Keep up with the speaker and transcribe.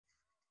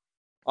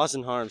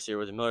Austin Harms here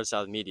with Miller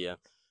South Media.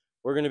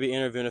 We're going to be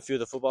interviewing a few of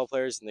the football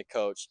players and the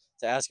coach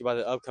to ask about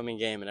the upcoming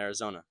game in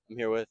Arizona. I'm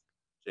here with.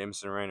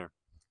 Jameson Rayner.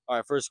 All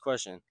right, first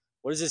question.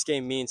 What does this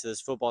game mean to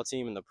this football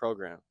team and the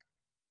program?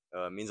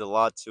 It means a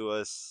lot to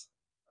us.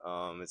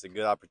 It's a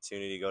good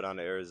opportunity to go down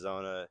to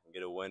Arizona and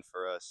get a win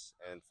for us.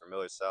 And for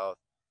Miller South,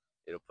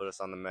 it'll put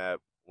us on the map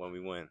when we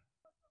win.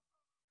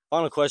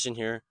 Final question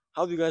here.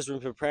 How have you guys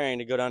been preparing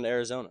to go down to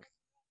Arizona?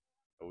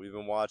 We've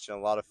been watching a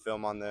lot of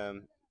film on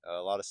them,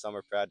 a lot of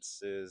summer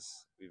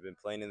practices. We've been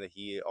playing in the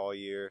heat all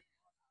year,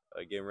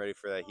 getting ready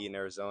for that heat in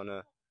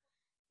Arizona.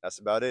 That's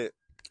about it.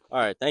 All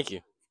right, thank you.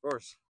 Of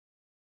course.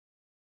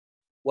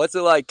 What's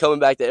it like coming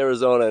back to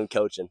Arizona and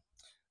coaching?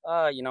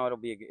 It'll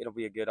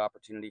be a good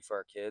opportunity for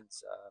our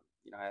kids.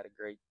 I had a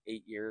great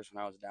 8 years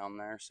when I was down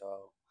there,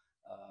 so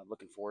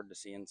looking forward to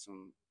seeing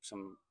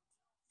some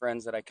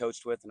friends that I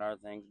coached with and other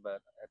things.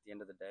 But at the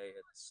end of the day,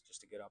 it's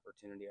just a good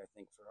opportunity, I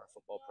think, for our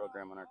football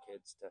program and our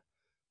kids to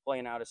play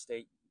an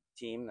out-of-state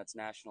team that's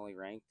nationally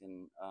ranked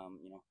and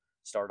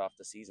start off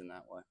the season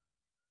that way.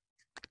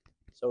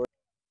 So,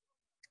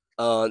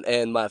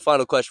 and my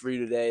final question for you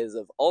today is: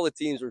 of all the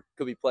teams we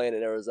could be playing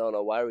in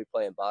Arizona, why are we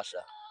playing Basha?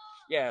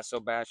 Yeah, so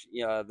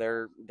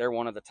they're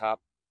one of the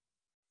top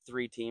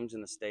three teams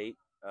in the state.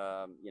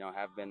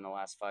 Have been the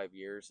last 5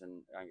 years.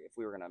 And if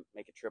we were going to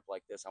make a trip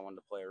like this, I wanted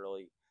to play a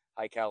really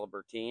high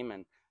caliber team.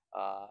 And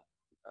I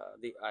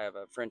have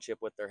a friendship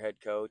with their head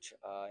coach.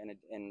 And at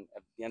the end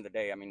of the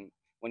day, I mean,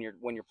 when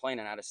you're playing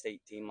an out of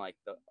state team like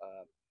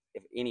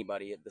if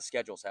anybody, the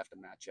schedules have to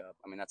match up.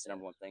 I mean, that's the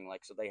number one thing.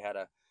 Like, so they had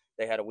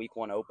a week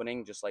one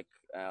opening, just like,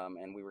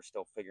 and we were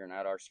still figuring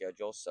out our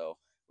schedule. So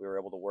we were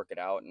able to work it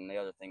out. And the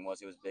other thing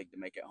was it was big to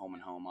make it home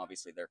and home.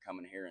 Obviously, they're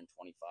coming here in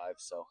 25,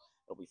 so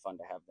it'll be fun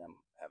to have them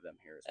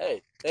here as well.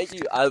 Hey, thank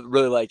you. I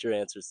really liked your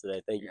answers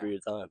today. Thank you for your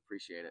time.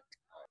 Appreciate it.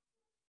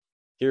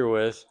 Here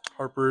with.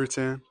 Harper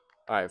Rutan.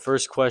 All right,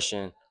 first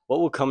question. What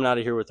will coming out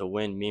of here with a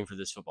win mean for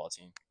this football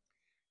team?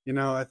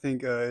 I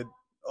think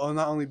it'll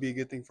not only be a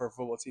good thing for our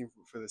football team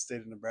for the state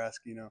of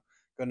Nebraska,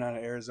 going down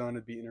to Arizona,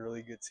 beating a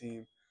really good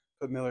team,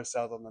 put Miller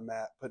South on the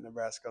map, put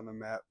Nebraska on the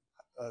map.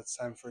 It's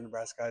time for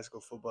Nebraska high school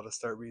football to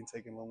start being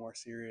taken a little more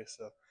serious.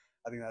 So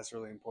I think that's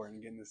really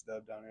important, getting this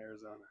dub down in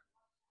Arizona.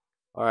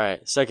 All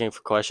right, second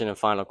question and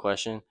final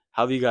question.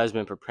 How have you guys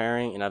been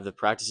preparing, and have the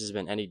practices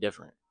been any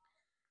different?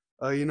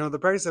 The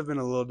practice have been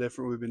a little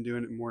different. We've been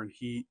doing it more in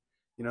heat.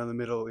 We had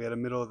a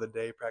middle of the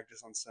day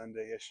practice on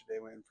Sunday. Yesterday,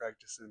 went and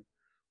practiced in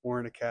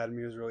Warren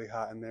Academy. It was really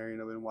hot in there.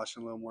 Been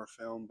watching a little more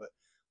film, but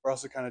we're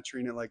also kind of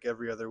treating it like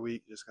every other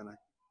week, just gonna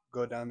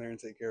go down there and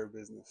take care of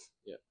business.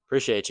 Yeah,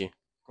 appreciate you.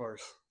 Of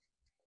course.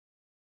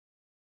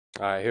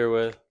 All right, here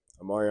with.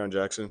 Amarion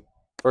Jackson.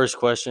 First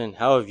question.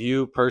 How have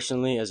you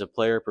personally, as a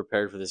player,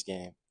 prepared for this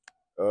game?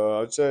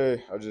 I'd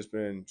say I've just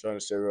been trying to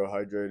stay real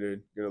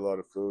hydrated, get a lot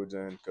of fluids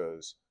in,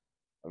 because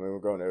we're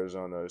going to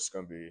Arizona. It's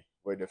going to be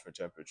way different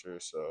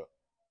temperatures. So,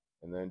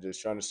 and then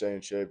just trying to stay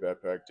in shape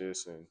at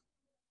practice and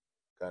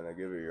kind of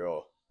give it your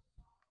all.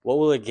 What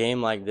will a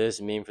game like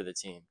this mean for the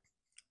team?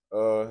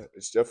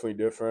 It's definitely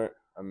different.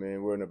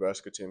 We're a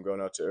Nebraska team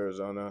going out to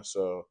Arizona.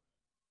 So,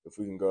 if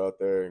we can go out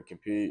there and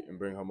compete and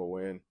bring home a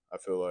win, I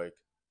feel like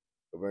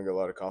it'll bring a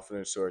lot of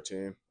confidence to our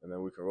team, and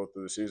then we can roll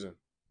through the season.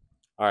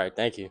 All right,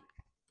 thank you.